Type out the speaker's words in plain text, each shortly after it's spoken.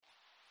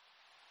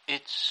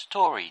It's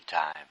story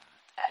time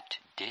at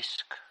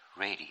Disc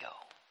Radio.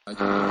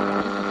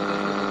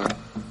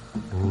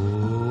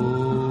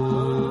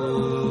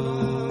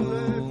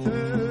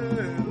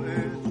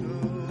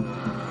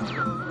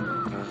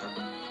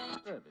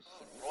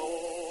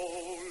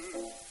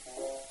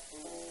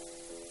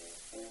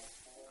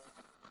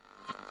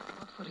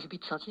 Wat voor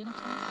gebied zat je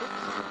nog?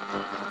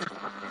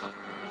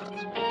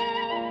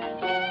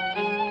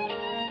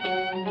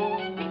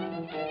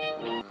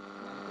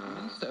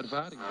 De meeste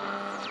ervaring.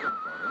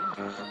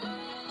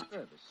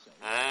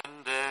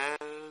 And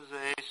there's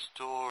a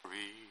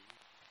story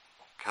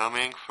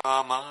coming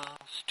from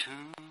us to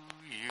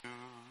you.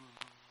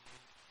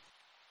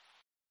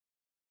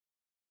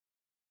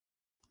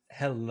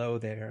 Hello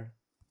there,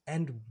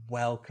 and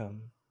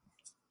welcome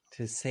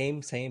to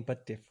Same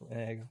But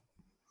Different.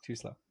 Too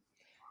slow.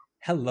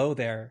 Hello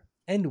there,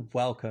 and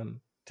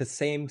welcome to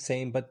Same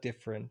But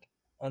Different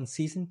on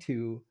Season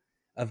 2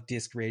 of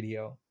Disc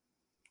Radio.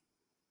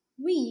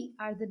 We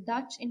are the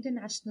Dutch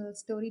International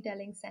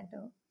Storytelling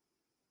Center,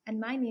 and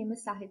my name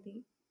is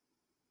Sahiti.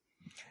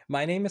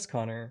 My name is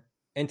Connor,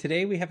 and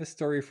today we have a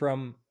story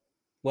from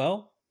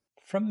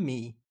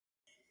me.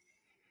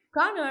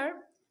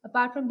 Connor,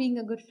 apart from being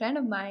a good friend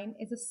of mine,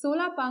 is a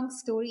solar punk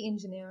story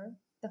engineer,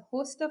 the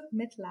host of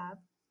MythLab,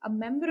 a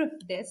member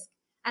of DISC,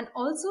 and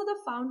also the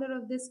founder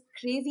of this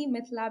crazy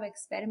MythLab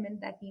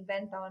experiment that we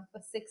went on for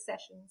 6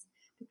 sessions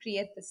to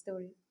create the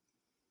story.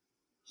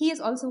 He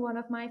is also one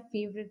of my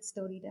favorite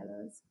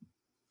storytellers.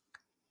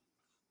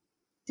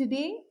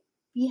 Today,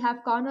 we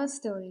have Connor's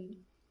story,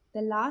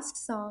 The Last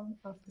Song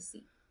of the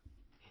Sea.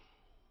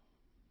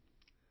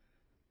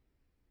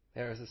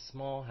 There is a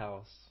small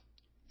house,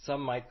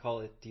 some might call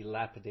it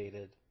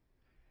dilapidated,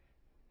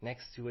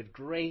 next to a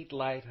great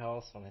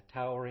lighthouse on a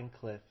towering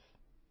cliff,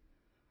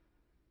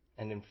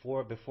 and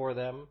before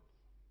them,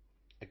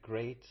 a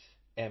great,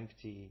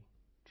 empty,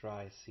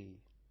 dry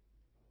sea.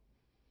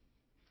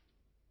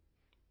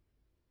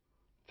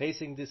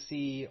 Facing the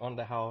sea on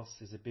the house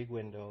is a big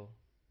window,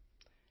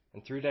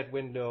 and through that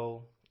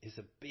window is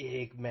a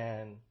big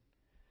man,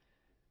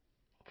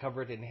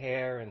 covered in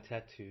hair and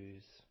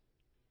tattoos,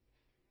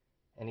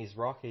 and he's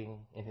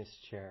rocking in his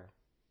chair,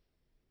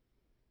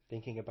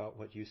 thinking about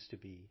what used to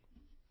be,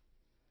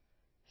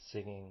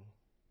 singing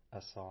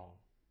a song.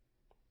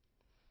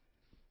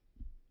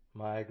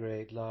 My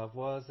great love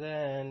was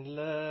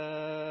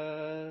endless,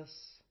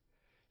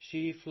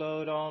 she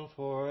flowed on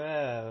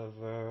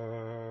forever.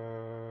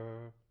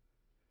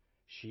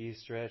 She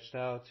stretched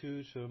out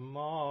to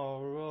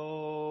tomorrow.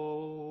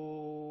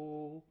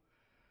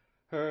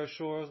 Her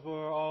shores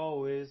were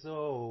always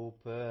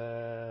open,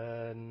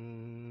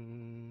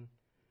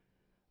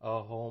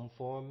 a home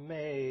for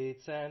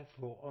mates and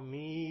for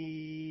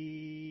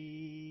me.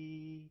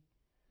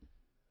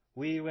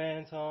 We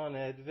went on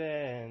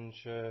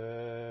adventures,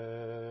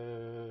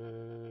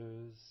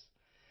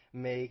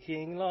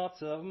 making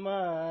lots of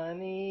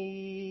money,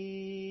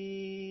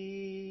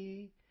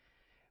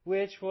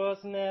 which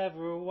was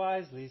never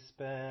wisely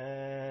spent.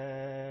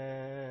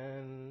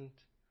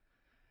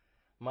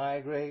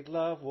 My great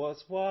love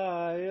was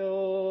wild,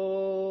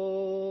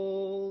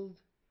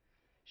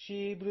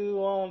 she blew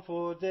on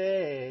for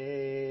days.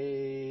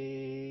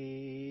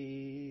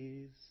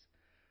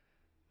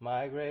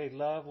 My great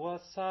love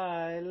was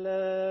silent,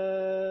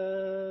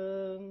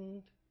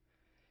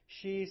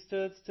 she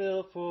stood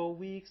still for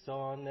weeks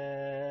on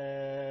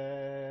end.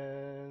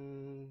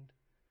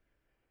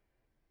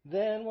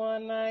 Then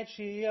one night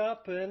she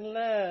up and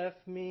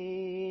left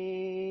me.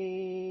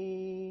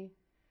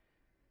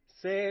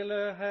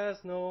 Sailor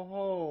has no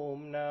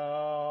home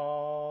now.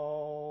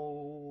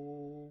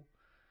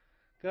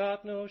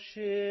 Got no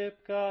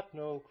ship, got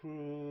no crew.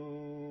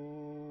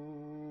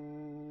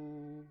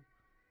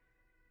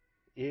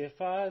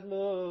 If I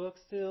look,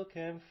 still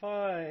can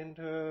find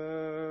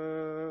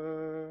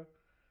her,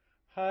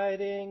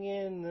 hiding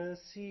in the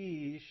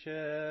seashells.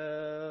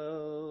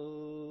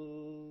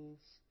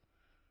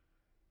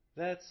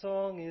 That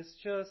song is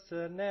just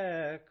an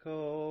echo.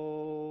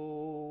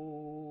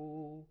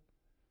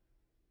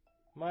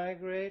 My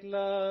great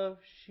love,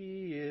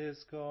 she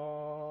is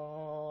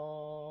gone.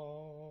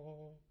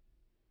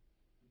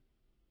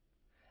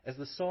 As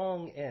the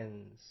song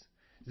ends,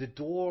 the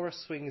door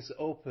swings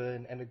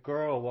open and a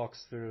girl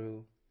walks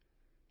through.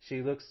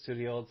 She looks to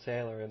the old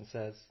sailor and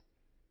says,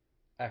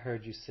 I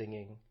heard you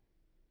singing.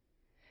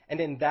 And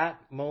in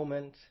that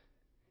moment,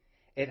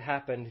 it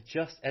happened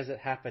just as it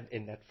happened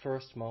in that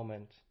first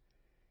moment,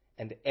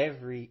 and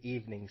every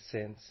evening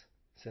since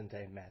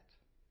they met.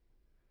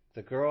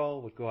 The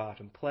girl would go out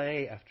and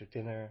play after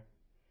dinner,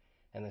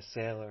 and the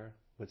sailor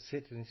would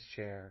sit in his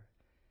chair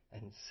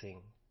and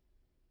sing.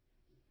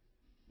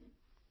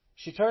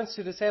 She turns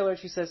to the sailor and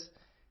she says,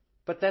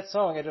 but that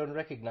song, I don't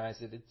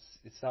recognize it.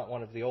 It's not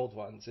one of the old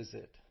ones, is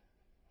it?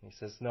 And he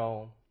says,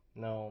 no,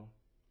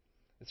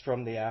 it's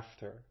from the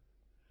after.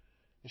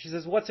 And she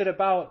says, what's it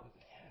about?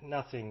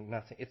 Nothing.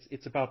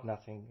 It's about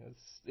nothing.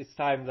 It's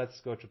time, let's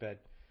go to bed.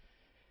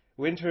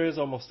 Winter is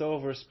almost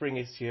over, spring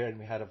is here, and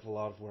we had a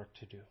lot of work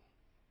to do.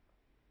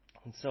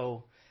 And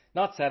so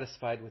not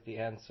satisfied with the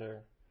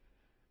answer,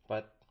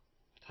 but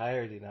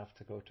tired enough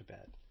to go to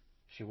bed.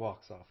 She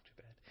walks off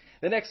to bed.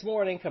 The next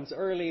morning comes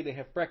early, they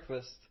have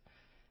breakfast,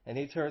 and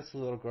he turns to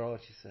the little girl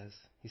and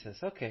he says,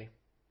 okay,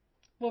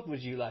 what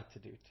would you like to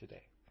do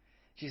today?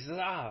 She says,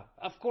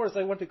 of course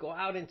I want to go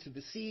out into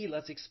the sea,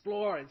 let's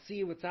explore and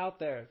see what's out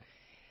there.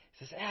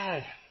 He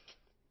says,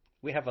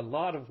 we have a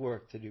lot of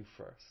work to do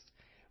first.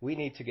 We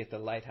need to get the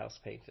lighthouse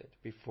painted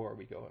before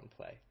we go and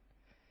play.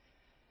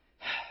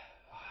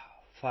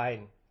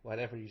 Fine,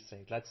 whatever you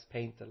say, let's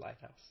paint the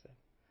lighthouse then.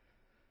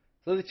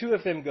 So the two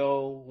of them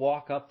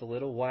walk up the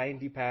little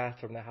windy path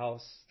from the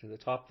house to the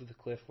top of the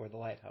cliff where the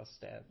lighthouse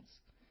stands.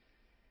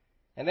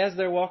 And as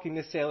they're walking,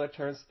 the sailor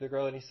turns to the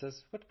girl and he says,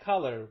 what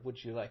color would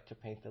you like to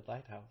paint the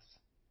lighthouse?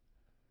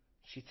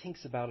 She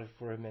thinks about it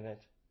for a minute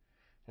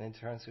and then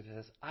turns to her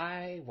and says,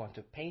 I want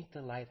to paint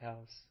the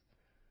lighthouse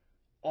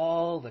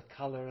all the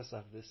colors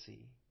of the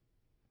sea.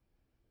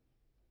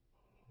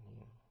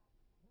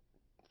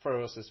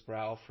 Furrows his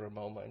brow for a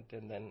moment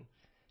and then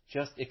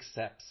just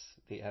accepts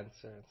the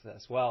answer and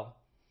says, well,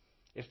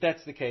 if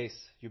that's the case,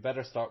 you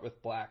better start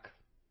with black.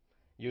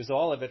 Use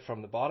all of it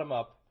from the bottom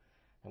up,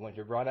 and when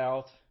you run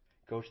out,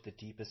 go to the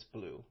deepest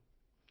blue.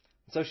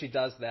 And so she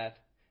does that.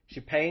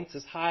 She paints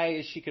as high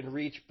as she can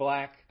reach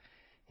black,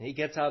 and he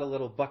gets out a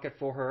little bucket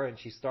for her, and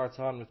she starts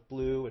on with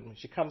blue, and when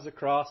she comes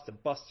across a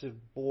busted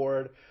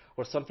board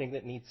or something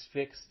that needs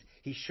fixed,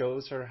 he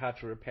shows her how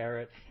to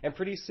repair it, and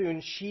pretty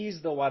soon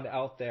she's the one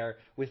out there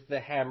with the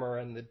hammer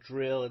and the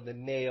drill and the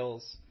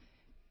nails,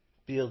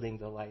 building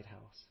the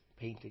lighthouse,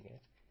 painting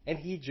it. And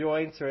he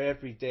joins her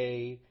every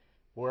day,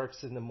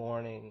 works in the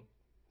morning,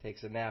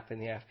 takes a nap in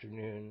the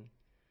afternoon,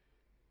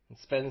 and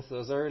spends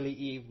those early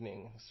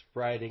evenings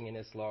writing in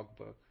his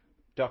logbook,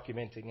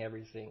 documenting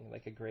everything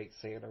like a great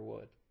sailor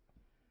would.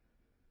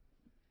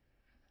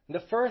 And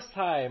the first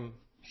time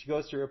she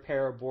goes to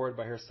repair a board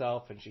by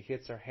herself and she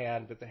hits her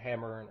hand with the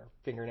hammer and her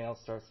fingernail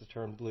starts to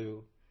turn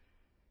blue,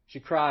 she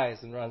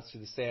cries and runs to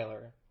the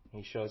sailor,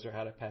 and he shows her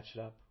how to patch it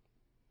up.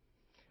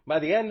 By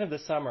the end of the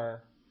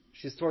summer,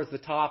 she's towards the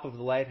top of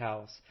the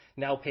lighthouse,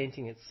 now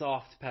painting it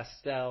soft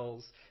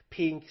pastels,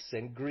 pinks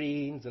and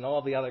greens and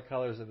all the other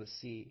colors of the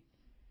sea.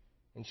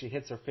 And she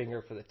hits her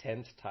finger for the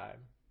 10th time.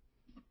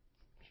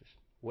 She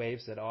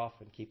waves it off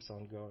and keeps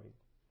on going.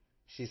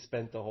 She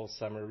spent the whole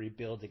summer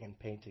rebuilding and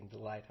painting the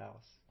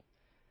lighthouse.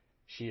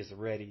 She is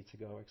ready to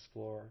go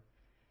explore.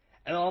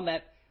 And on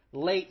that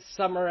late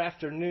summer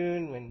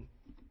afternoon when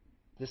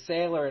the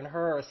sailor and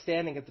her are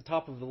standing at the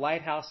top of the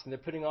lighthouse and they're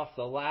putting off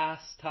the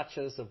last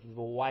touches of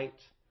the white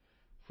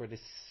for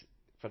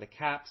the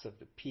caps of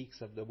the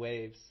peaks of the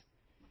waves,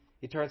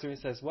 he turns to her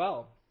and says,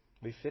 well,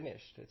 we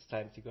finished. It's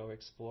time to go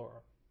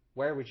explore.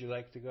 Where would you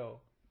like to go?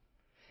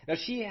 Now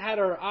she had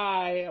her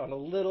eye on a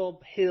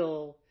little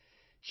hill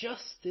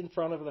just in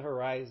front of the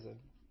horizon.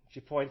 She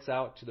points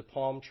out to the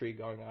palm tree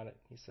going on it.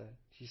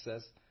 She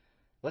says,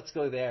 let's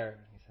go there.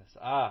 He says,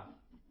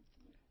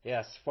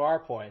 yes, Far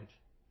Point.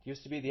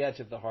 Used to be the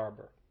edge of the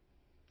harbor.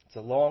 It's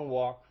a long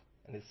walk,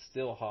 and it's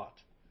still hot,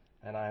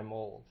 and I'm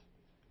old.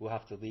 We'll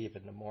have to leave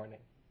in the morning.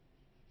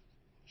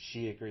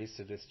 She agrees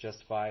to this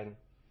just fine.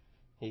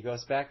 He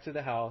goes back to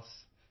the house,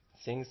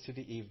 sings to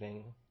the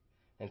evening,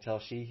 until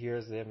she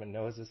hears him and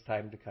knows it's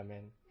time to come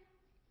in.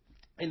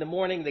 In the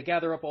morning, they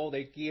gather up all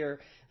their gear,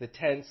 the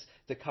tents,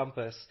 the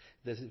compass,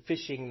 the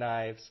fishing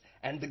knives,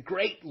 and the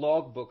great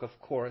logbook, of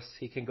course.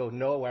 He can go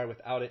nowhere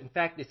without it. In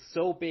fact, it's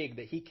so big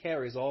that he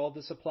carries all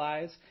the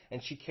supplies,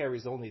 and she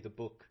carries only the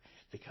book,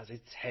 because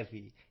it's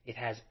heavy. It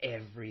has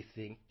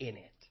everything in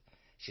it.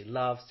 She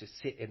loves to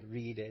sit and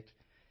read it.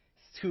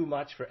 It's too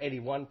much for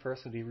any one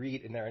person to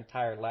read in their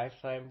entire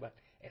lifetime, but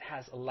it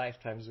has a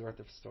lifetime's worth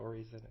of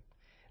stories in it.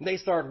 And they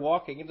start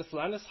walking, and the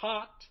sun is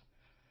hot,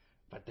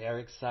 but they're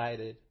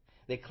excited.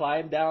 They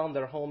climb down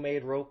their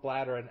homemade rope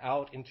ladder and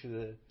out into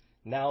the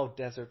now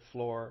desert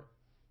floor.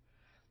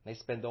 They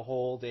spend the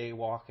whole day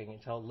walking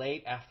until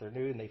late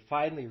afternoon. They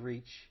finally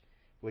reach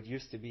what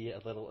used to be a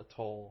little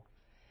atoll.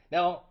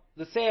 Now,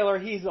 the sailor,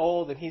 he's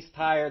old and he's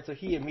tired, so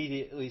he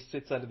immediately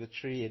sits under the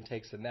tree and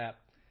takes a nap.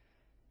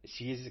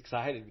 She's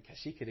excited because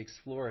she could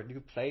explore a new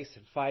place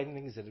and find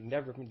things that have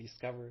never been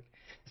discovered.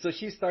 So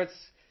she starts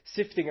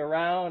sifting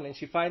around and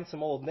she finds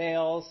some old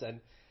nails and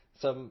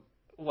some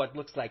what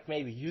looks like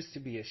maybe used to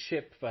be a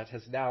ship but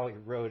has now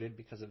eroded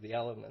because of the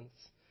elements.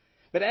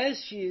 But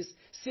as she's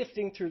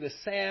sifting through the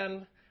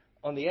sand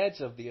on the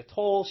edge of the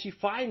atoll, she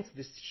finds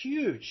this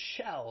huge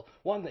shell,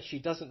 one that she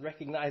doesn't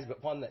recognize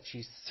but one that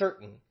she's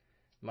certain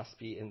must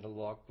be in the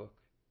logbook.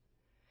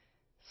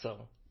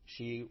 So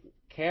she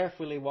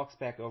carefully walks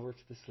back over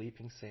to the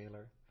sleeping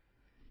sailor,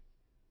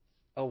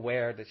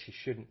 aware that she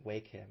shouldn't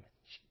wake him.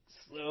 She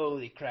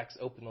slowly cracks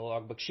open the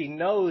logbook. She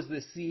knows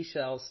the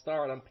seashells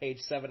start on page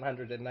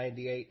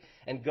 798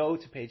 and go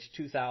to page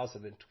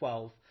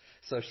 2012,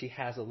 so she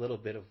has a little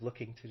bit of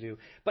looking to do.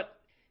 But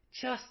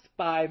just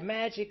by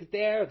magic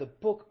there, the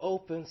book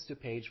opens to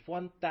page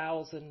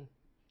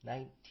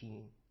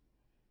 1019.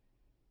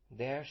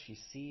 There she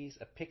sees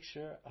a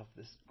picture of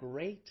this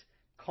great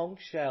conch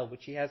shell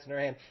which she has in her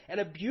hand, and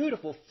a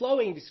beautiful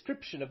flowing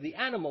description of the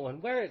animal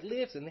and where it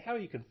lives and how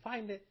you can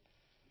find it.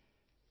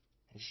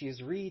 And she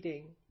is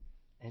reading,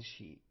 and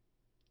she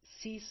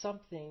sees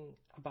something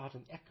about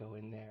an echo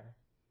in there.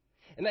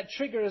 And that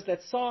triggers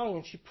that song,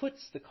 and she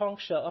puts the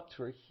conch shell up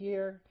to her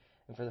ear,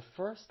 and for the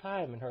first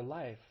time in her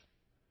life,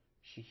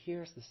 she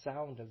hears the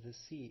sound of the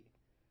sea.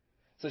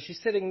 So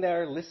she's sitting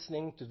there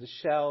listening to the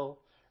shell,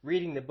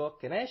 reading the book,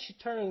 and as she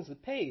turns the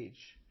page,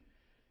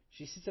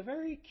 she sees a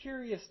very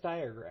curious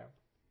diagram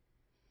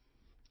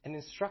and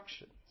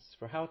instructions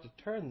for how to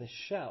turn the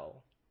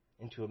shell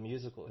into a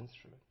musical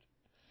instrument.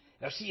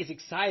 Now she is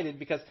excited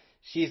because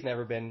she's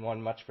never been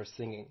one much for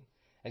singing,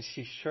 and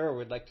she sure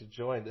would like to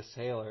join the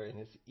sailor in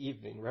his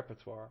evening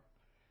repertoire.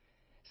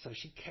 So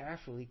she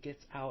carefully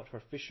gets out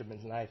her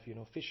fisherman's knife. You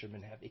know,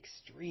 fishermen have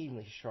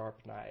extremely sharp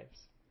knives.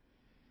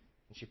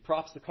 And she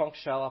props the conch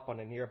shell up on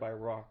a nearby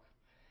rock.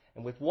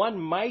 And with one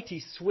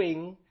mighty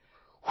swing,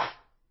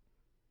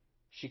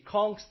 she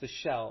conchs the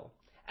shell.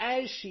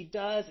 As she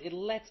does, it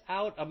lets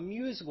out a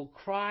musical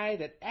cry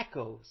that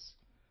echoes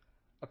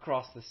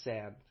across the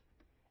sand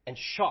and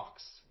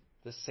shocks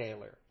the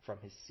sailor from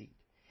his seat.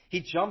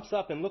 He jumps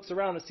up and looks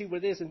around to see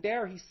what it is, and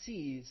there he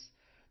sees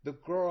the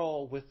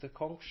girl with the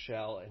conch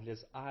shell, and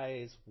his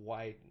eyes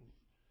widen.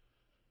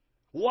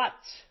 "What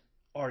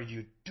are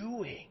you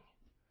doing?"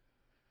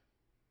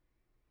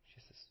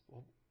 She says,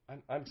 "Well,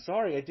 I'm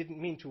sorry, I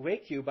didn't mean to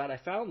wake you, but I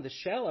found the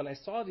shell and I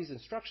saw these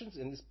instructions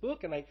in this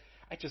book, and I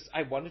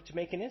wanted to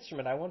make an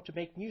instrument. I want to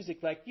make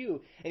music like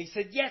you." And he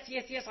said, yes,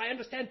 I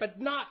understand, but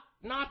not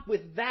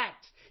with that.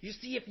 You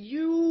see, if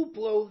you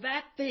blow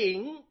that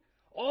thing,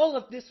 all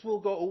of this will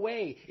go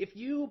away. If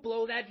you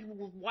blow that, you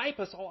will wipe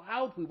us all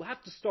out. We will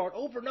have to start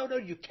over. No,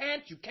 you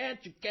can't.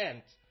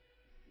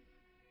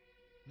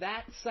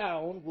 That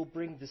sound will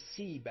bring the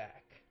sea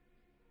back.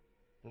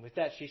 And with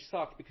that, she's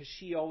shocked because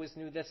she always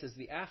knew this as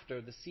the after.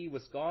 The sea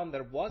was gone.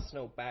 There was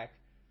no back.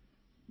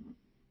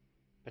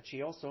 But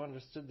she also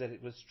understood that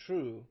it was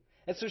true.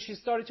 And so she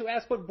started to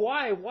ask, but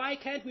why? Why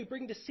can't we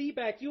bring the sea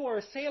back? You are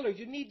a sailor.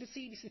 You need the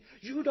sea.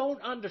 You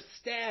don't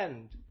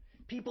understand.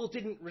 People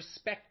didn't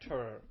respect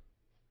her.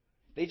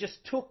 They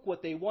just took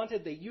what they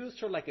wanted. They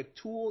used her like a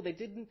tool. They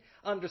didn't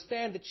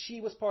understand that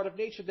she was part of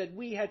nature, that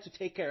we had to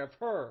take care of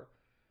her.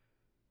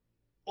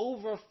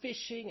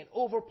 Overfishing and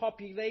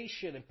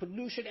overpopulation and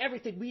pollution,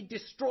 everything. We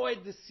destroyed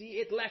the sea.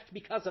 It left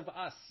because of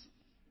us.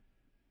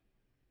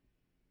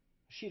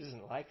 She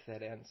doesn't like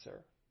that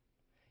answer.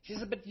 She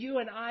said, but you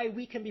and I,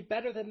 we can be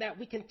better than that.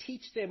 We can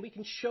teach them. We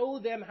can show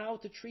them how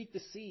to treat the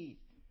sea.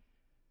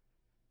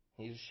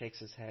 He just shakes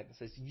his head and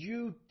says,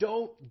 you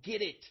don't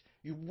get it.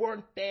 You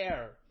weren't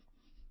there.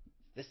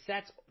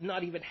 That's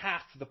not even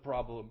half the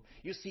problem.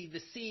 You see, the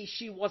sea,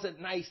 she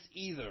wasn't nice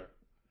either.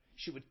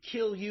 She would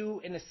kill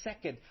you in a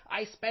second.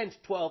 I spent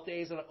 12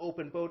 days on an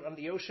open boat on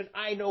the ocean.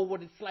 I know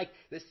what it's like.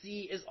 The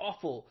sea is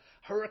awful.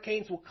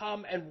 Hurricanes will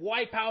come and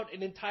wipe out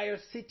an entire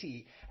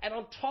city. And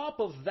on top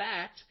of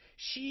that,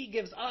 she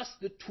gives us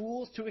the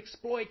tools to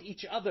exploit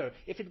each other.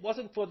 If it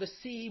wasn't for the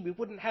sea, we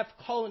wouldn't have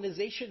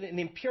colonization and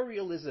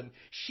imperialism.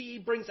 She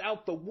brings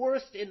out the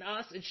worst in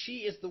us, and she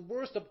is the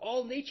worst of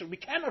all nature. We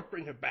cannot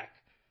bring her back.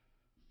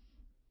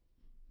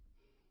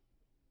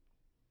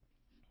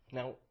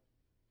 Now,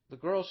 the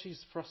girl,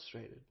 she's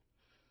frustrated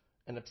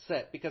and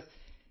upset because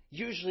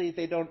usually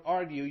they don't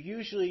argue.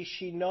 Usually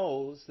she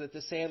knows that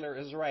the sailor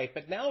is right,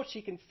 but now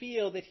she can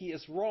feel that he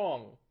is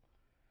wrong.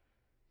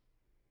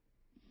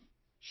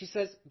 She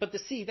says, but the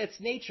sea, that's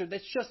nature.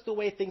 That's just the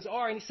way things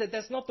are. And he said,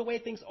 that's not the way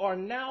things are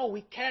now. We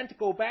can't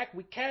go back.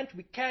 We can't.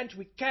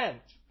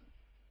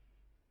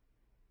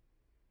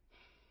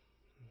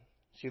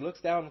 She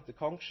looks down at the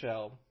conch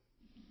shell.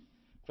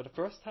 For the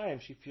first time,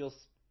 she feels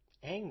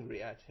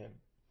angry at him.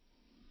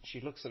 She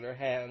looks at her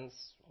hands,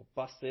 all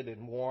busted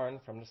and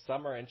worn from the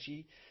summer, and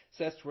she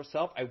says to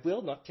herself, I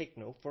will not take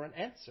no for an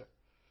answer.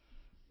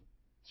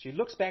 She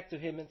looks back to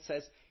him and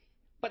says,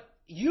 but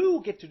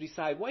you get to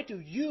decide. Why do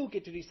you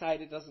get to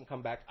decide it doesn't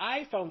come back?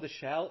 I found the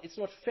shell. It's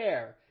not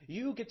fair.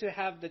 You get to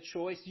have the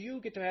choice.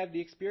 You get to have the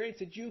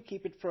experience, and you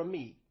keep it from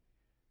me.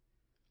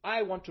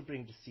 I want to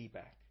bring the sea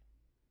back.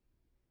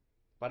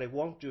 But I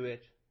won't do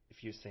it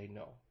if you say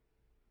no.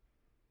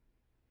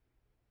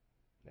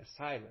 There's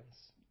silence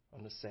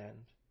on the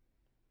sand.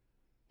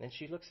 Then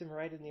she looks him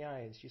right in the eye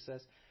and she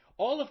says,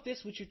 all of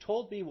this which you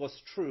told me was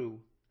true.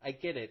 I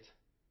get it.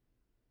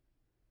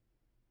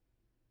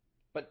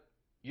 But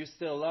you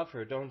still love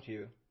her, don't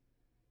you?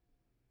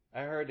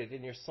 I heard it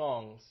in your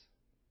songs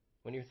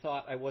when you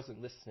thought I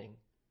wasn't listening.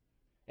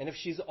 And if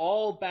she's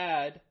all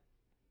bad,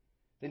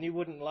 then you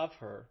wouldn't love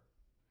her.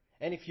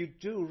 And if you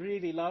do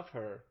really love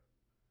her,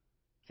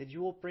 then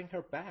you will bring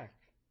her back.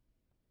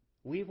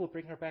 We will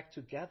bring her back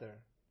together.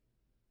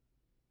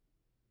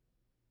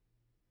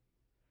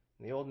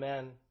 And the old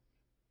man,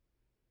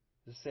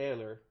 the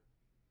sailor,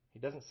 he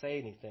doesn't say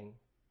anything.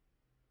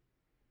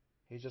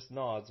 He just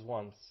nods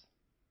once.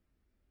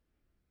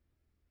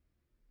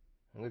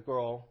 And the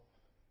girl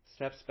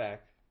steps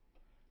back,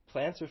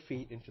 plants her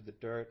feet into the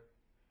dirt,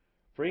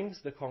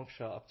 brings the conch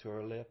shell up to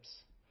her lips,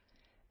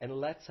 and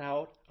lets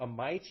out a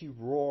mighty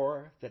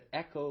roar that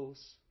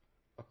echoes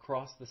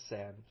across the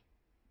sand.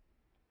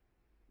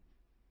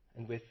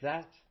 And with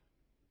that,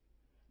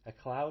 a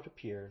cloud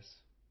appears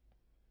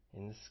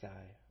in the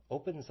sky,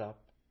 opens up,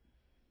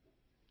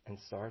 and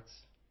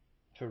starts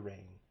to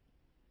rain.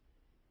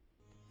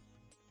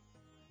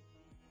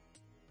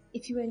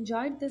 If you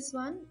enjoyed this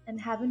one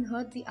and haven't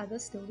heard the other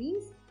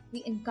stories,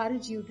 we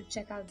encourage you to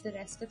check out the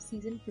rest of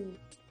season 2.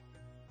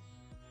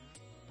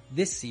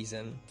 This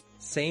season,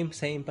 Same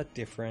But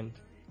Different,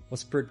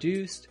 was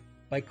produced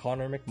by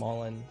Connor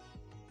McMullen,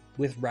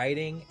 with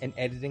writing and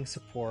editing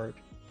support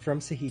from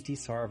Sahiti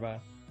Sarva.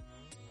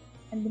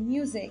 And the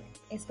music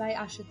is by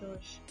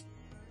Ashutosh.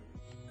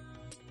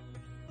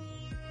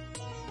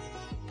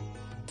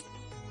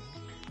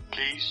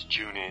 Please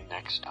tune in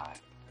next time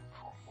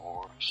for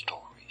more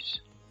stories.